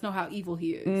 It's letting us know how evil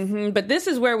he is. But this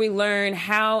is where we learn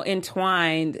how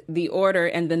entwined the Order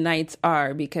and the Knights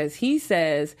are. Because he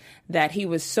says that he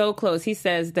was so close. He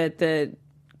says that the...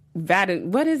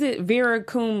 what is it? Vera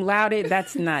cum laude?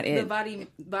 That's not it. The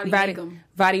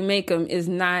Vadimecum is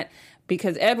not,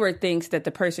 because Edward thinks that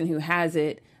the person who has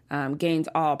it gains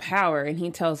all power, and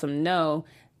he tells him, no,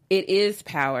 it is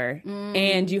power,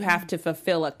 and you have to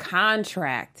fulfill a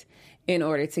contract in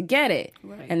order to get it.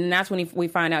 Right. And that's when we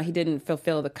find out he didn't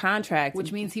fulfill the contract.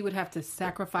 Which means he would have to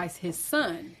sacrifice his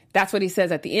son. That's what he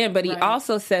says at the end. But he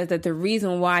also says that the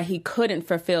reason why he couldn't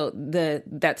fulfill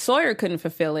that Sawyer couldn't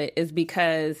fulfill it is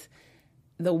because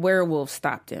the werewolf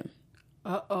stopped him.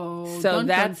 Uh-oh. So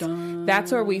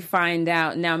that's where we find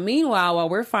out. Now, meanwhile, while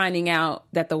we're finding out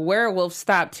that the werewolf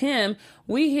stopped him,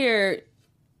 we hear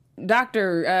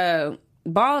Dr.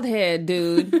 Baldhead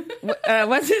dude.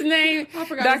 What's his name? I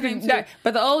forgot his name too.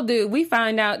 But the old dude, we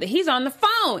find out that he's on the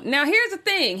phone. Now, here's the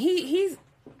thing.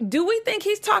 Do we think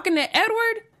he's talking to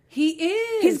Edward? He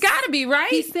is. He's got to be, right?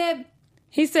 He said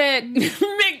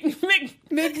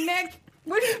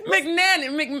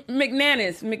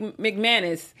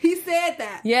McManus. He said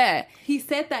that. Yeah. He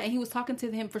said that, and he was talking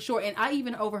to him for sure. And I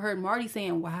even overheard Marty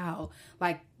saying, wow,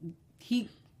 like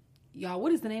y'all,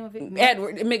 what is the name of it?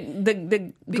 Edward,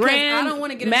 the Grand, I don't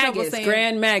want to get in trouble saying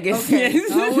Grand Magus. Okay, I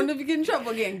don't want to get in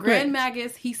trouble again. Grand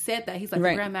Magus, he said that. He's like,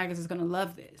 the Grand Magus is going to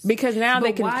love this. Because now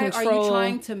they can control. Why are you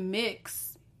trying to mix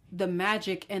the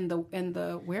magic and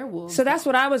the werewolves? So that's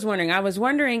what I was wondering. I was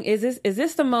wondering, is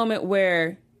this the moment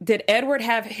where, did Edward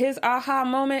have his aha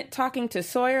moment talking to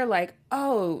Sawyer? Like,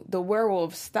 oh, the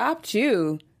werewolf stopped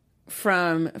you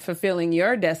from fulfilling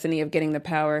your destiny of getting the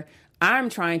power. I'm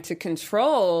trying to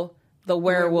control the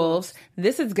werewolves.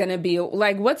 This is going to be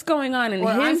like, what's going on in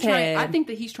his head? I think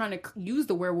that he's trying to use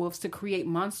the werewolves to create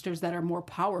monsters that are more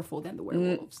powerful than the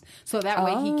werewolves. So that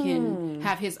way he can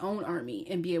have his own army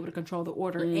and be able to control the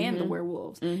Order and the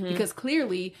werewolves. Because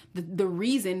clearly the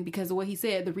reason, because of what he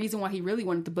said, the reason why he really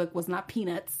wanted the book was not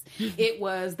peanuts. It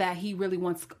was that he really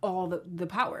wants all the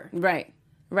power. Right.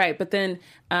 But then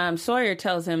Sawyer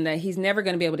tells him that he's never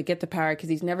going to be able to get the power because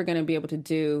he's never going to be able to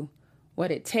do what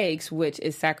it takes, which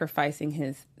is sacrificing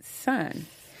his son.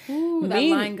 Ooh, that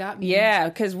line got me. Yeah,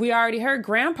 because we already heard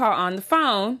Grandpa on the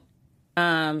phone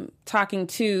talking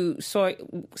to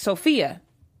Sophia,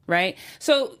 right?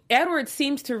 So Edward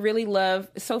seems to really love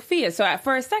Sophia. So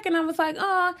for a second, I was like,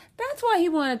 oh, that's why he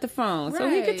wanted the phone. Right. So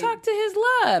he could talk to his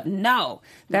love. No,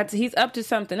 he's up to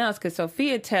something else, because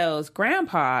Sophia tells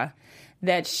Grandpa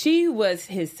that she was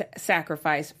his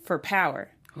sacrifice for power.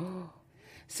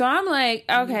 So I'm like,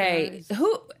 okay,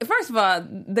 first of all,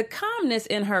 the calmness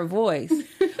in her voice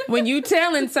when you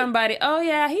telling somebody, oh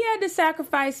yeah, he had to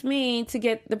sacrifice me to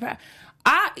get the power.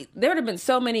 there would have been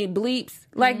so many bleeps.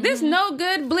 Like, this no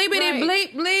good, bleepity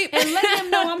bleep bleep. And let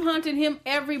him know I'm hunting him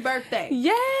every birthday.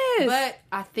 Yes. But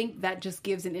I think that just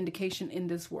gives an indication in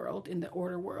this world, in the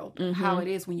order world, how it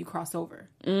is when you cross over.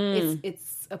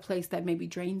 It's a place that maybe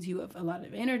drains you of a lot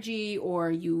of energy,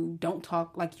 or you don't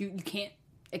talk, like you can't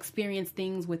experience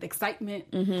things with excitement.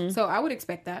 So I would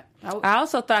expect that. I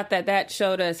also thought that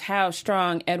showed us how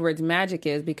strong Edward's magic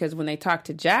is, because when they talked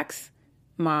to Jack's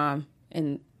mom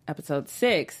in episode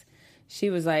 6, he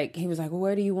was like, well,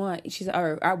 what do you want? She's like,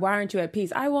 or why aren't you at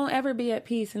peace? I won't ever be at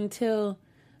peace until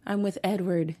I'm with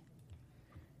Edward.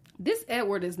 This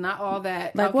Edward is not all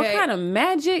that. Like, what kind of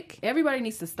magic? Everybody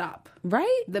needs to stop.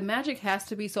 Right? The magic has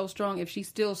to be so strong if she's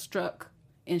still struck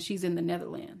and she's in the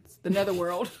Netherlands, the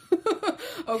netherworld.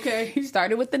 Okay.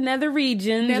 Started with the nether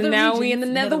regions, and now we in the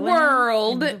nether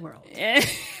world.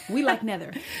 We like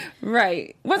nether.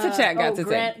 Right. What's the chat got to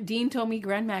say? Dean told me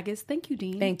Grand Magus. Thank you,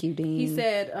 Dean. Thank you, Dean. He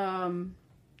said,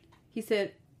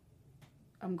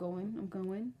 I'm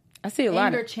going. I see a lot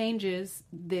Anger of changes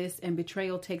this, and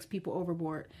betrayal takes people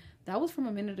overboard. That was from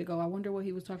a minute ago. I wonder what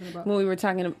he was talking about. When we were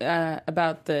talking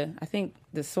about the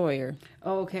Sawyer.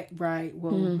 Oh, okay. Right.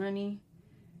 Well, honey,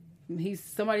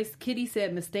 Kitty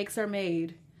said mistakes are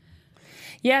made.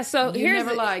 Yeah, so you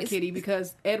never lied, Kitty,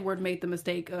 because Edward made the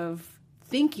mistake of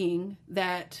thinking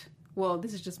that, well,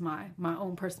 this is just my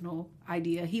own personal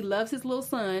idea. He loves his little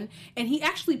son, and he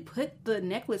actually put the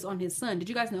necklace on his son. Did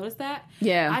you guys notice that?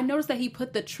 Yeah. I noticed that he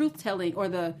put the truth-telling, or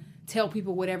the tell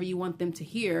people whatever you want them to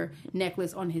hear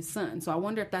necklace on his son. So I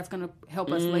wonder if that's going to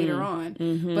help us later on.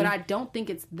 But I don't think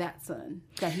it's that son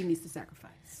that he needs to sacrifice.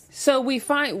 So we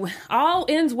find, all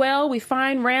ends well. We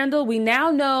find Randall. We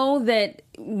now know that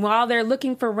while they're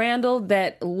looking for Randall,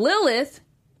 that Lilith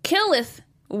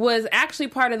was actually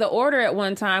part of the order at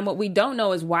one time. What we don't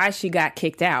know is why she got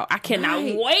kicked out. I cannot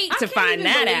wait to find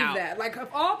that out. That. Like, of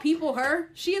all people,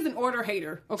 she is an order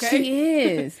hater, okay? She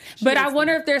is. But I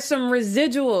wonder if there's some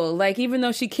residual, like, even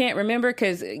though she can't remember,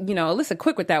 because, Alyssa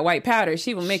quick with that white powder,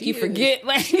 she will make you forget.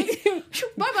 Like,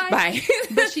 bye-bye. Bye.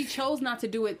 But she chose not to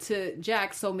do it to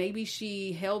Jack, so maybe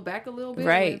she held back a little bit.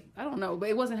 Right. I don't know, but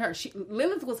it wasn't her.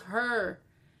 Lilith was her.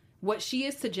 What she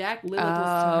is to Jack, Lilith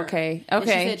was to her. Okay. And she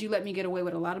said, you let me get away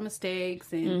with a lot of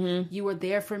mistakes, and you were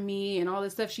there for me, and all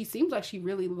this stuff. She seems like she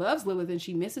really loves Lilith, and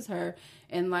she misses her.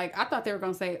 And, like, I thought they were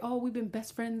going to say, oh, we've been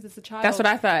best friends as a child. That's what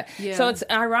I thought. Yeah. So it's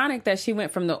ironic that she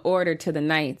went from the Order to the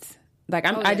Knights. Like,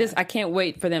 I can't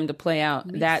wait for them to play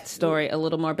out that story a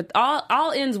little more. But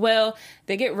all ends well.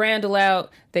 They get Randall out.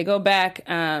 They go back.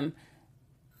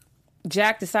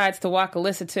 Jack decides to walk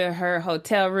Alyssa to her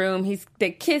hotel room.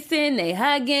 They're kissing, they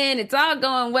hugging, it's all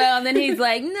going well. And then he's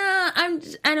like, "Nah, I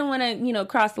don't want to,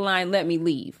 cross the line. Let me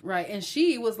leave." Right, and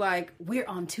she was like, "We're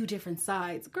on two different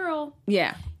sides, girl."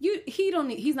 Yeah,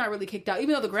 he's not really kicked out,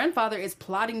 even though the grandfather is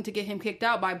plotting to get him kicked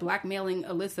out by blackmailing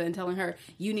Alyssa and telling her,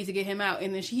 "You need to get him out."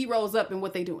 And then he rolls up, and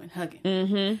what they doing?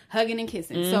 Hugging, hugging and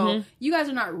kissing. So you guys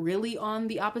are not really on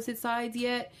the opposite sides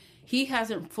yet. He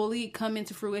hasn't fully come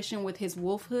into fruition with his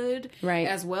wolfhood, right,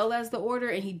 as well as the Order,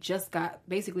 and he just got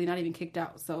basically not even kicked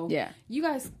out. So yeah, you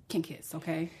guys can kiss,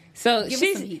 okay? So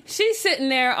she's sitting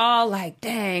there all like,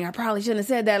 "Dang, I probably shouldn't have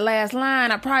said that last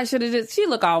line. I probably should have just." She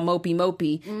look all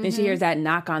mopey. Then she hears that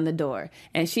knock on the door,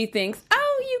 and she thinks, "Oh,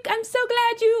 I'm so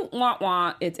glad you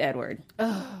wah. It's Edward."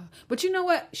 But you know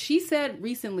what? She said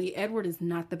recently, Edward is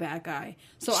not the bad guy.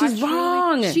 So she's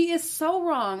wrong. She is so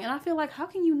wrong, and I feel like, how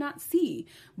can you not see?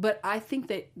 But I think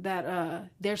that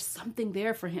there's something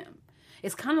there for him.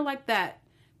 It's kind of like that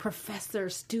professor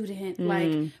student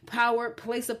like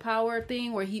place of power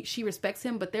thing where she respects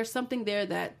him, but there's something there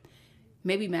that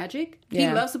maybe magic. Yeah.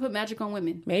 He loves to put magic on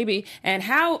women. Maybe. And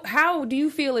how do you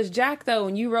feel as Jack though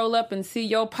when you roll up and see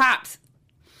your pops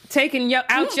taking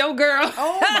out your girl?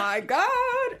 Oh my God.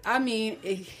 I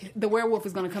mean, the werewolf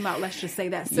is going to come out. Let's just say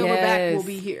that. Silverback will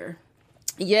be here.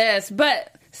 Yes,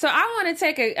 but so I want to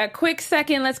take a quick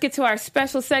second. Let's get to our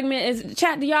special segment.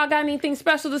 Chat, do y'all got anything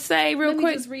special to say real quick? Let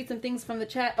me just read some things from the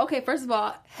chat. Okay, first of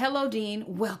all, hello, Dean.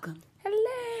 Welcome.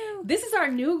 Hello. This is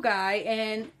our new guy,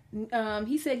 and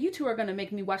he said, you two are going to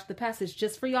make me watch The Passage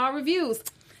just for y'all reviews.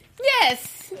 Yes.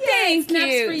 Thank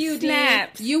snaps you. For you,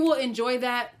 snaps. Dean. You will enjoy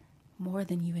that more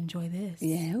than you enjoy this.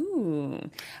 Yeah. Ooh.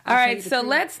 All right, so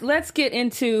let's get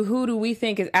into who do we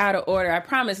think is out of order. I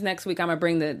promise next week I'm going to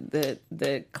bring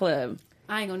the club.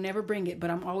 I ain't going to never bring it,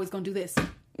 but I'm always going to do this.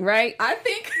 Right? I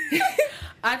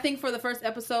think for the first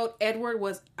episode, Edward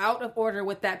was out of order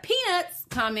with that peanuts.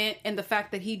 comment and the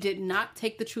fact that he did not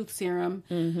take the truth serum.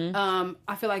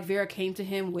 I feel like Vera came to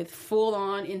him with full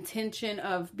on intention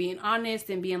of being honest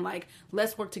and being like,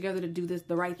 let's work together to do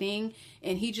the right thing.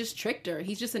 And he just tricked her.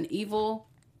 He's just an evil.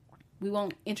 We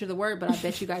won't enter the word, but I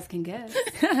bet you guys can guess.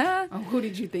 Who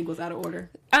did you think was out of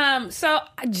order? So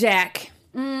Jack.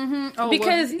 Oh,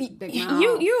 because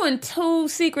you in 2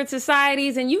 secret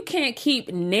societies and you can't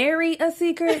keep nary a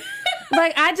secret.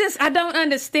 Like, I don't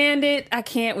understand it. I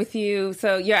can't with you.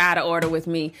 So you're out of order with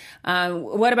me.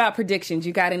 What about predictions?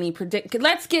 You got any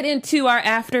Let's get into our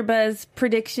AfterBuzz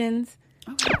predictions.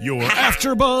 Your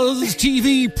AfterBuzz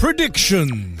TV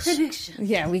predictions.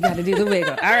 Yeah, we got to do the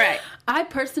wiggle. All right. I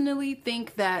personally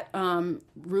think that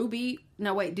Ruby...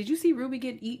 Now, wait, did you see Ruby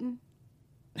get eaten?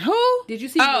 Who? Did you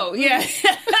see? Oh, Ruby? yeah.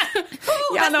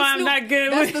 Y'all know I'm not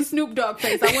good with... That's the Snoop Dogg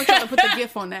face. I want y'all to put the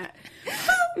GIF on that.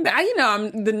 You know,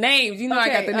 I'm the names. You know,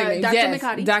 okay, I got the nicknames. Dr. Yes,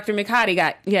 McCarty. Dr. McCarty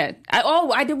got, yeah.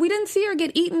 We didn't see her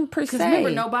get eaten per se. Because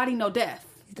remember, nobody, no death.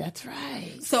 That's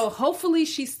right. So hopefully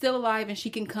she's still alive and she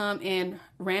can come and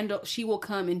she will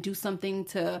come and do something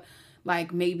to,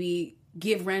 like, maybe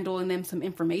give Randall and them some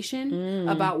information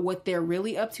about what they're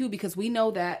really up to, because we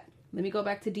know that, let me go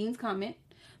back to Dean's comment,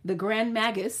 the Grand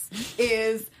Magus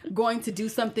is going to do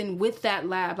something with that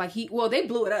lab. Like they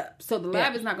blew it up. So the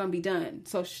lab is not going to be done.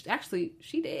 So she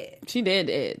did. She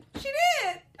did.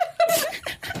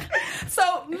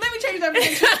 So let me change that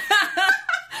prediction.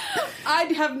 I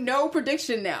have no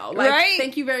prediction now. Right?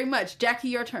 Thank you very much. Jackie,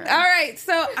 your turn. All right.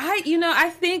 So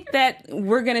I think that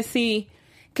we're going to see,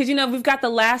 because, we've got the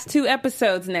last 2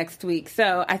 episodes next week.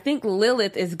 So I think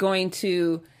Lilith is going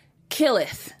to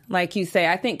Killeth, like you say.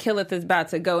 I think Killeth is about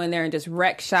to go in there and just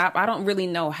wreck shop. I don't really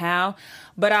know how,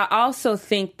 but I also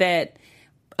think that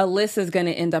Alyssa's going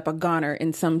to end up a goner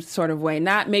in some sort of way.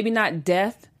 Maybe not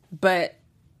death, but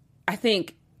I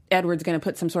think Edward's going to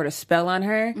put some sort of spell on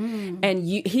her. And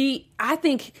I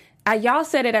think y'all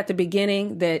said it at the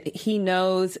beginning that he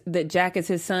knows that Jack is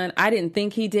his son. I didn't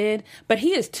think he did, but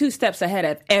he is 2 steps ahead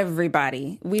of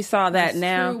everybody. We saw that. That's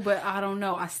now. True, but I don't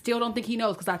know. I still don't think he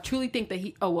knows, because I truly think that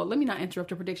he... Oh, well, let me not interrupt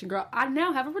your prediction, girl. I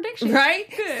now have a prediction. Right?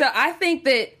 Good. So I think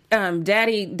that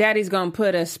Daddy's going to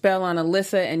put a spell on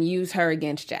Alyssa and use her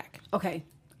against Jack. Okay.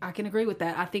 I can agree with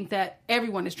that. I think that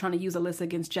everyone is trying to use Alyssa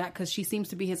against Jack because she seems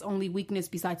to be his only weakness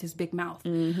besides his big mouth.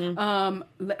 I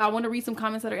want to read some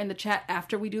comments that are in the chat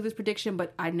after we do this prediction,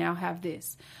 but I now have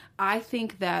this. I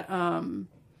think that,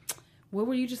 what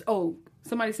were you just... Oh,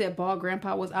 somebody said Bald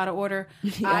Grandpa was out of order.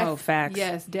 Facts.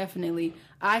 Yes, definitely.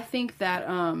 I think that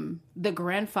the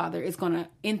grandfather is going to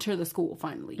enter the school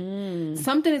finally.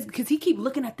 Something is... Because he keep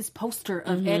looking at this poster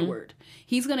of Edward.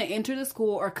 He's going to enter the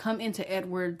school or come into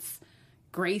Edward's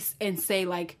Grace and say,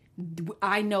 like,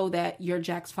 I know that you're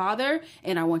Jack's father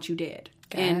and I want you dead.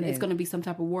 It's going to be some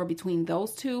type of war between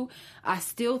those 2. I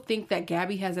still think that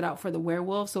Gabby has it out for the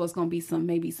werewolf, so it's going to be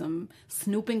maybe some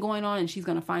snooping going on and she's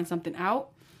going to find something out.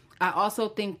 I also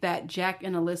think that Jack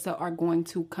and Alyssa are going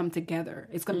to come together.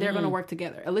 They're going to work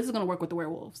together. Alyssa's going to work with the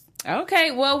werewolves. Okay,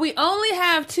 well, we only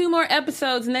have 2 more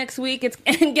episodes next week.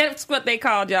 And guess what they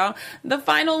called, y'all? The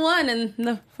final 1 and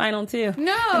the final 2.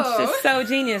 No. It's just so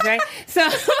genius, right? So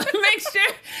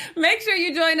make sure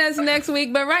you join us next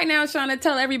week. But right now, Shauna,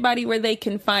 tell everybody where they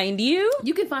can find you.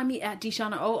 You can find me at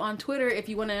Deshauna O on Twitter if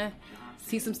you want to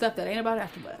see some stuff that ain't about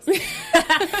AfterBuzz.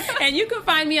 And you can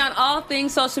find me on all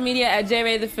things social media at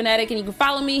JRayTheFanatic, and you can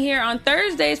follow me here on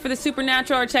Thursdays for the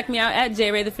Supernatural, or check me out at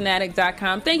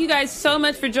JRayTheFanatic.com. Thank you guys so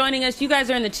much for joining us. You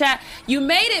guys are in the chat. You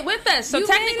made it with us. So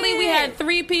technically we had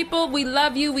 3 people. We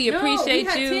love you. We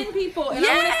appreciate you. We had 10 people, and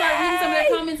I want to start reading some of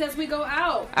their comments as we go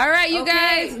out. All right, you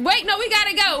guys. Wait, no, we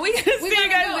gotta go. We gotta see you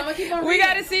guys. We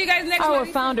gotta see you guys next week. Our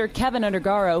founder Kevin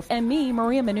Undergaro and me,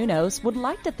 Maria Menounos, would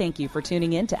like to thank you for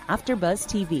tuning in to AfterBuzz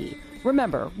TV.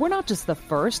 Remember, we're not just the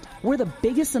first, we're the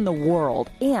biggest in the world,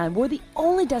 and we're the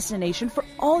only destination for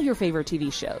all your favorite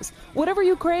TV shows. Whatever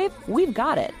you crave, we've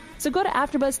got it. So go to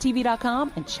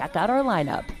AfterBuzzTV.com and check out our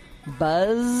lineup.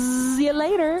 Buzz you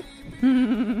later.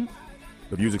 The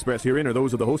views expressed herein are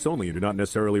those of the hosts only and do not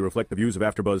necessarily reflect the views of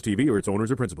AfterBuzz TV or its owners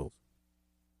or principals.